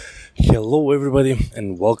Hello everybody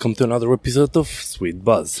and welcome to another episode of Sweet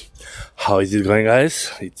Buzz. How is it going,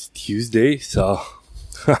 guys? It's Tuesday, so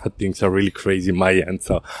things are really crazy on my end,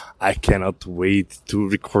 so I cannot wait to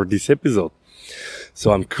record this episode.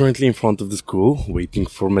 So I'm currently in front of the school waiting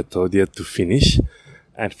for Metodia to finish.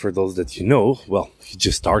 And for those that you know, well, he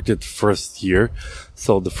just started first year.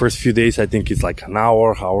 So the first few days, I think it's like an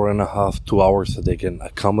hour and a half, 2 hours so they can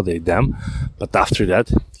accommodate them. But after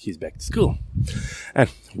that, he's back to school.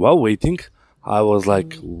 And while waiting, I was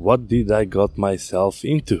like, what did I got myself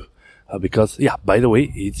into? Because, by the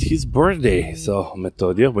way, it's his birthday. So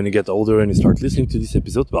Metodia, when you get older and you start listening to this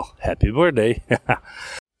episode, well, happy birthday.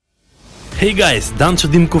 Hey guys, Dancho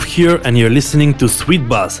Dimkov here and you're listening to Sweet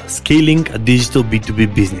Buzz, Scaling a Digital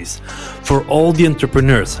B2B Business. For all the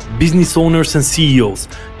entrepreneurs, business owners and CEOs,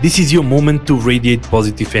 this is your moment to radiate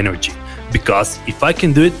positive energy. Because if I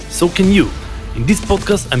can do it, so can you. In this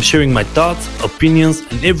podcast, I'm sharing my thoughts, opinions,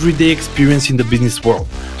 and everyday experience in the business world.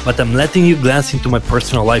 But I'm letting you glance into my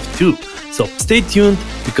personal life too. So stay tuned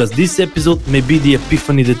because this episode may be the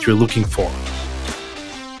epiphany that you're looking for.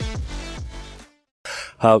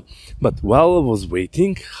 But while I was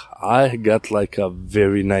waiting, I got like a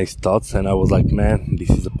very nice thoughts and I was like, man, this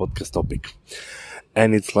is a podcast topic.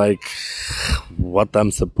 And it's like what I'm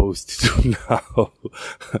supposed to do now.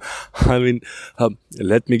 I mean,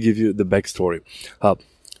 let me give you the backstory.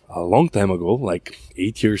 A long time ago, like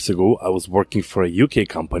 8 years ago, I was working for a UK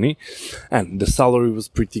company and the salary was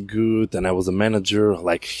pretty good. And I was a manager,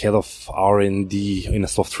 like head of R&D in a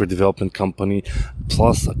software development company,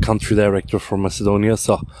 plus a country director for Macedonia.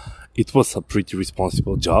 So it was a pretty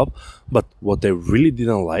responsible job. But what I really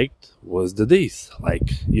didn't like was the days.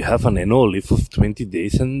 Like you have an annual leave of 20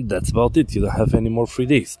 days and that's about it. You don't have any more free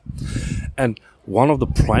days. And one of the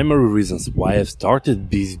primary reasons why I started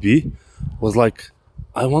BSB was like,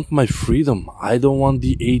 I want my freedom. I don't want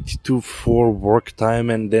the 8 to 4 work time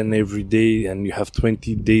and then every day and you have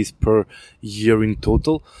 20 days per year in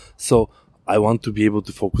total. So I want to be able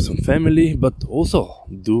to focus on family, but also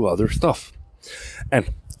do other stuff.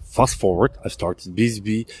 And fast forward, I started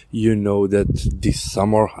BSB. You know that this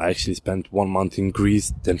summer I actually spent 1 month in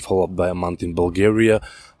Greece, then followed by a month in Bulgaria.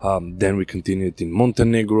 Then we continued in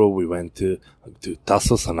Montenegro. We went to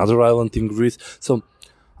Tassos, another island in Greece. So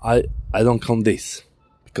I don't count days.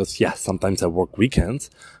 Because sometimes I work weekends,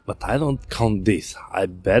 but I don't count days. I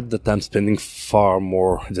bet that I'm spending far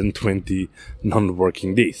more than 20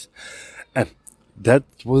 non-working days. And that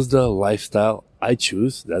was the lifestyle I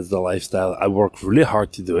choose. That's the lifestyle. I work really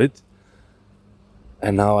hard to do it.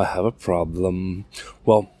 And now I have a problem.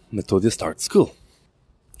 Well, Metodia starts school.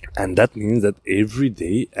 And that means that every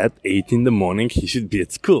day at 8 in the morning, he should be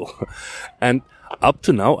at school. And up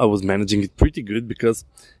to now, I was managing it pretty good because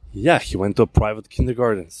he went to a private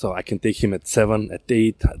kindergarten, so I can take him at 7, at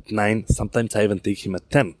 8, at 9. Sometimes I even take him at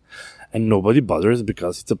 10. And nobody bothers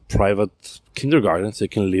because it's a private kindergarten, so you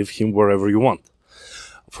can leave him wherever you want.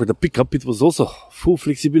 For the pickup, it was also full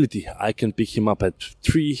flexibility. I can pick him up at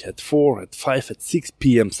 3, at 4, at 5, at 6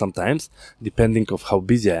 p.m. sometimes, depending on how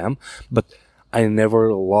busy I am. But I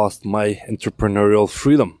never lost my entrepreneurial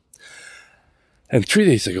freedom. And 3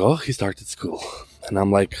 days ago, he started school. And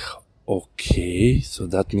I'm like, okay, so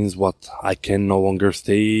that means what? I can no longer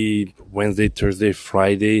stay Wednesday, Thursday,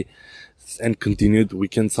 Friday and continue the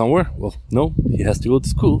weekend somewhere? Well, no, he has to go to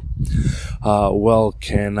school. Well,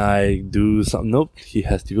 can I do something? Nope, he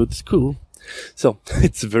has to go to school. So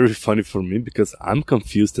it's very funny for me because I'm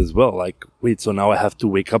confused as well. Like, wait, so now I have to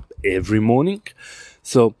wake up every morning?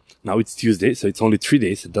 So now it's Tuesday, so it's only 3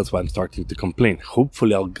 days. That's why I'm starting to complain.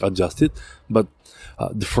 Hopefully I'll adjust it. But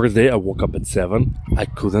the first day I woke up at 7. I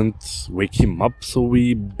couldn't wake him up, so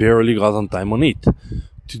we barely got on time on 8.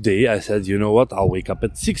 Today I said, you know what, I'll wake up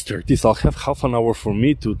at 6:30, so I'll have half an hour for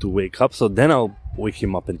me to wake up, so then I'll wake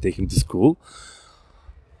him up and take him to school.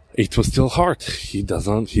 It was still hard. He's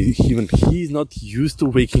not used to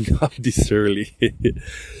waking up this early.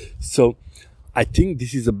 So I think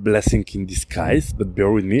this is a blessing in disguise, but bear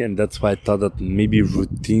with me, and that's why I thought that maybe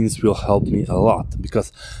routines will help me a lot,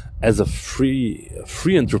 because as a free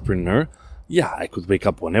entrepreneur, I could wake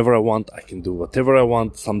up whenever I want. I can do whatever I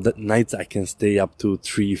want. Some nights I can stay up to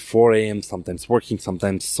 3, 4 a.m., sometimes working,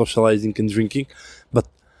 sometimes socializing and drinking. But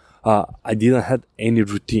I didn't have any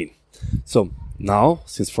routine. So now,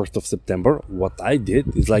 since 1st of September, what I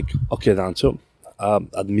did is like, okay, Dancho,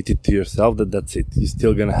 admit it to yourself that that's it. You're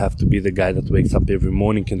still gonna have to be the guy that wakes up every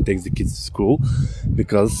morning and takes the kids to school,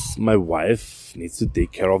 because my wife needs to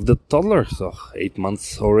take care of the toddler. So 8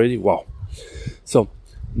 months already. Wow. So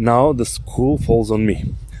now the school falls on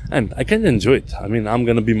me and I can enjoy it. I mean, I'm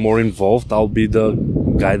gonna be more involved. I'll be the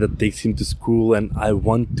guy that takes him to school, and I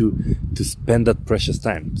want to spend that precious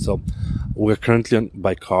time. So we're currently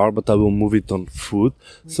by car, but I will move it on foot.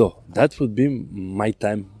 So that would be my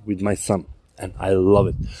time with my son, and I love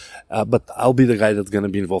it. But I'll be the guy that's going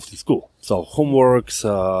to be involved in school. So homeworks,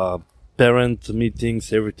 parent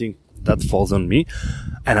meetings, everything that falls on me,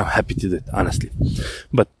 and I'm happy to do it, honestly.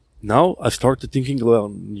 But now I've started thinking, well,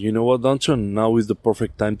 you know what, Dancho, now is the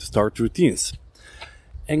perfect time to start routines.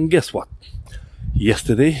 And guess what?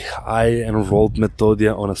 Yesterday, I enrolled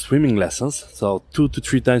Metodia on a swimming lessons. So 2 to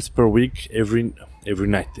 3 times per week, every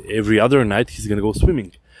night. Every other night, he's going to go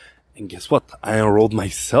swimming. And guess what? I enrolled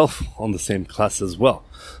myself on the same class as well.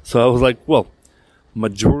 So I was like, well,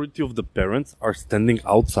 majority of the parents are standing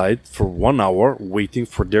outside for 1 hour waiting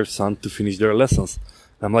for their son to finish their lessons.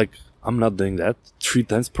 And I'm like, I'm not doing that 3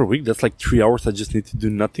 times per week. That's like 3 hours. I just need to do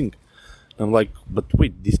nothing. And I'm like, but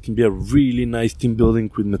wait, this can be a really nice team building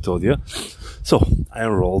with Metodia. So I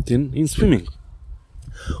enrolled in swimming.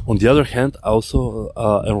 On the other hand, I also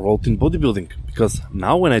enrolled in bodybuilding, because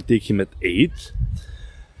now when I take him at 8,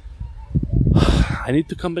 I need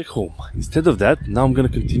to come back home. Instead of that, now I'm going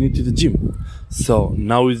to continue to the gym. So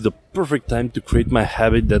now is the perfect time to create my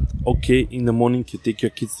habit that, okay, in the morning you take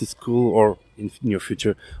your kids to school, or in your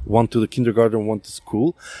future, one to the kindergarten, one to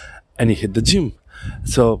school, and you hit the gym.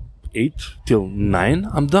 So 8 till 9,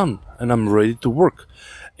 I'm done and I'm ready to work.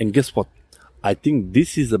 And guess what? I think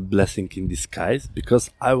this is a blessing in disguise,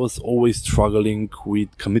 because I was always struggling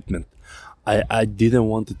with commitment. I didn't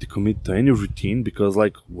want to commit to any routine, because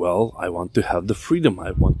I want to have the freedom.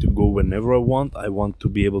 I want to go whenever I want. I want to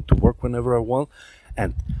be able to work whenever I want.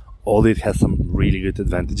 And although it has some really good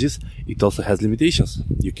advantages, it also has limitations.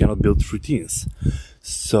 You cannot build routines.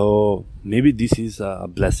 So maybe this is a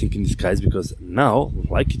blessing in disguise, because now,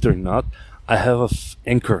 like it or not, I have an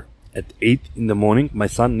anchor. At 8 in the morning, my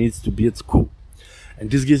son needs to be at school. And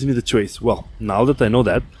this gives me the choice. Well, now that I know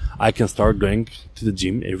that, I can start going to the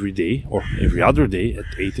gym every day or every other day at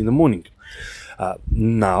 8 in the morning.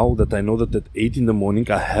 Now that I know that at 8 in the morning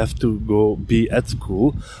I have to go be at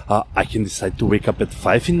school, I can decide to wake up at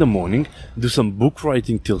 5 in the morning, do some book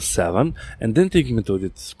writing till 7, and then take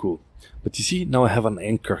Metodia to school. But you see, now I have an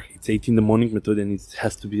anchor. It's 8 in the morning, Metodia, and it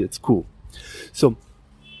has to be at school. So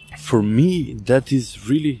for me, that is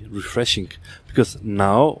really refreshing, because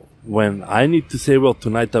now when I need to say, well,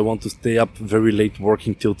 tonight I want to stay up very late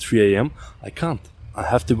working till 3 a.m., I can't. I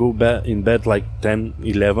have to go in bed like 10,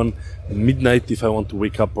 11, midnight if I want to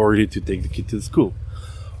wake up early to take the kid to school.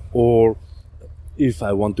 Or if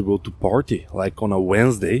I want to go to party, like on a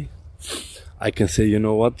Wednesday, I can say, you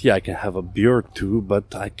know what, yeah, I can have a beer or two,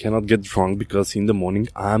 but I cannot get drunk, because in the morning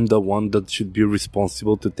I'm the one that should be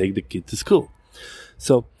responsible to take the kid to school.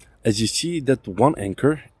 So as you see, that one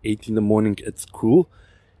anchor, 8 in the morning at school,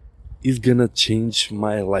 is gonna change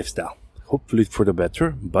my lifestyle. Hopefully for the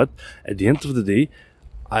better, but at the end of the day,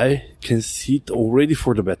 I can see it already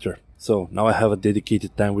for the better. So now I have a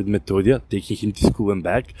dedicated time with Metodia, taking him to school and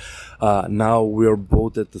back. Now we're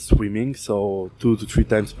both at the swimming, so 2 to 3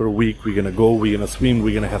 times per week we're gonna go, we're gonna swim,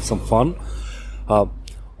 we're gonna have some fun.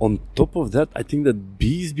 On top of that, I think that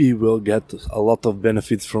BSB will get a lot of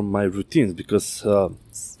benefits from my routines, because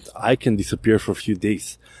I can disappear for a few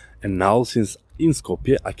days. And now, since in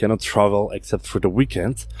Skopje I cannot travel except for the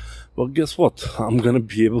weekends, well, guess what? I'm gonna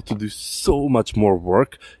be able to do so much more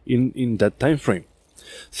work in that time frame.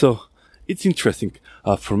 So it's interesting.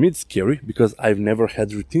 For me, it's scary, because I've never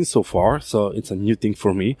had routines so far, so it's a new thing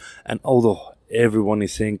for me. And although everyone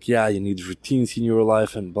is saying, yeah, you need routines in your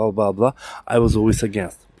life and blah, blah, blah, I was always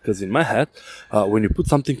against. Because in my head, when you put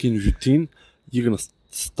something in routine, you're gonna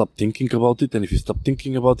stop thinking about it. And if you stop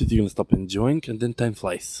thinking about it, you're gonna stop enjoying, and then time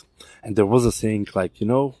flies. And there was a saying, like,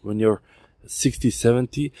 when you're 60,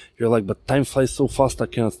 70, you're like, but time flies so fast, I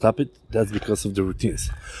cannot stop it. That's because of the routines.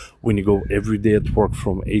 When you go every day at work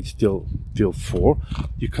from 8 till 4,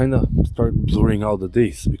 you kind of start blurring out the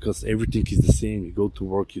days, because everything is the same. You go to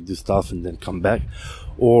work, you do stuff, and then come back.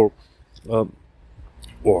 Or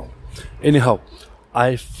anyhow,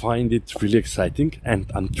 I find it really exciting, and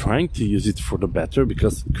I'm trying to use it for the better,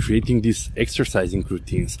 because creating these exercising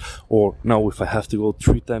routines, or now if I have to go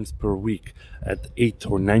 3 times per week at 8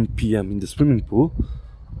 or 9 p.m. in the swimming pool,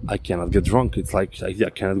 I cannot get drunk. It's like I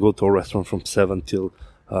cannot go to a restaurant from 7 till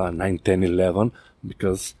 9, 10, 11,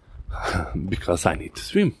 because I need to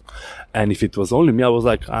swim. And if it was only me, I was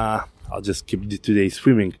like, I'll just keep today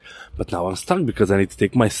swimming. But now I'm stuck, because I need to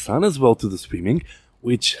take my son as well to the swimming,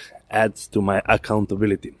 which adds to my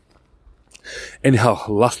accountability. Anyhow,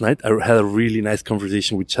 last night I had a really nice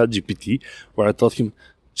conversation with ChatGPT, where I told him,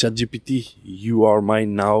 ChatGPT, you are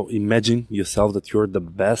mine now. Imagine yourself that you're the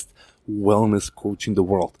best wellness coach in the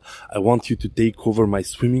world. I want you to take over my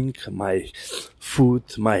swimming, my food,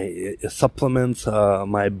 my supplements,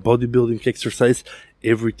 my bodybuilding exercise,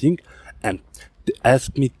 everything, and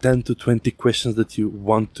ask me 10 to 20 questions that you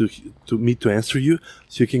want me to answer you,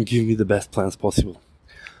 so you can give me the best plans possible.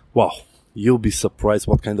 Wow, you'll be surprised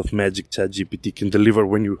what kind of magic ChatGPT can deliver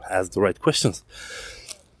when you ask the right questions.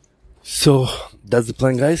 So that's the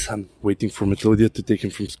plan, guys. I'm waiting for Metodia to take him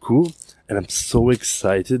from school, and I'm so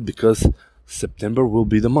excited because September will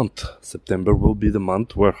be the month. September will be the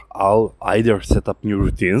month where I'll either set up new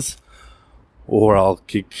routines or I'll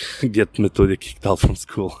get Metodia kicked out from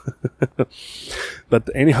school. But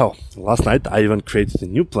anyhow, last night I even created a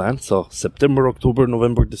new plan. So September, October,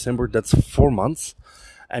 November, December, that's 4 months.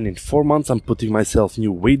 And in 4 months, I'm putting myself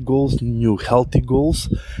new weight goals, new healthy goals,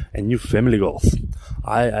 and new family goals.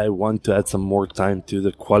 I want to add some more time to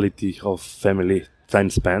the quality of family time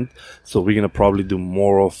spent. So we're going to probably do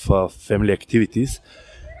more of family activities,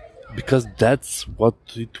 because that's what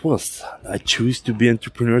it was. I choose to be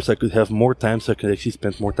entrepreneur so I could have more time, so I could actually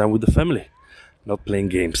spend more time with the family, not playing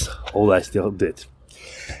games, although I still did.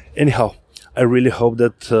 Anyhow, I really hope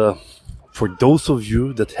that for those of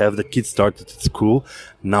you that have the kids started at school,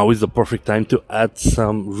 now is the perfect time to add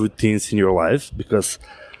some routines in your life, because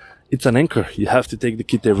it's an anchor. You have to take the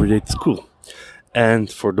kid every day to school. And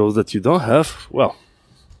for those that you don't have, well,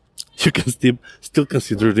 you can still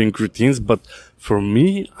consider doing routines, but for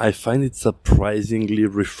me, I find it surprisingly,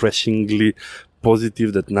 refreshingly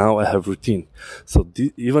positive that now I have routine. So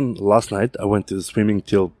even last night, I went to the swimming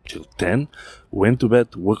till 10, went to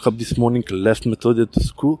bed, woke up this morning, left Metodia to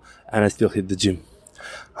school, and I still hit the gym.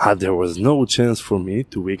 There was no chance for me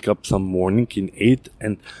to wake up some morning in 8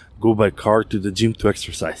 and go by car to the gym to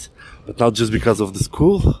exercise. But now, just because of the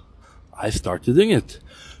school, I started doing it.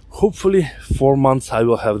 Hopefully 4 months I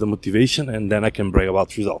will have the motivation, and then I can brag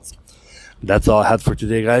about results. That's all I had for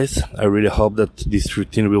today, guys. I really hope that this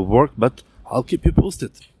routine will work, but I'll keep you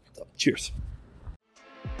posted. So, cheers.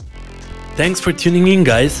 Thanks for tuning in,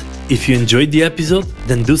 guys. If you enjoyed the episode,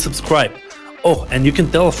 then do subscribe. Oh, and you can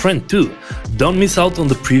tell a friend too. Don't miss out on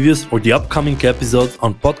the previous or the upcoming episodes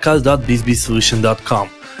on podcast.bizbsolution.com.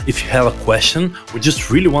 If you have a question or just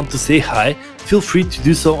really want to say hi, feel free to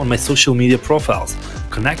do so on my social media profiles.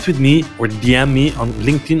 Connect with me or DM me on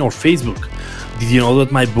LinkedIn or Facebook. Did you know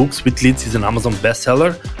that my book, Sweet Leads, is an Amazon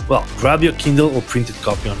bestseller? Well, grab your Kindle or printed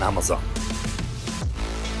copy on Amazon.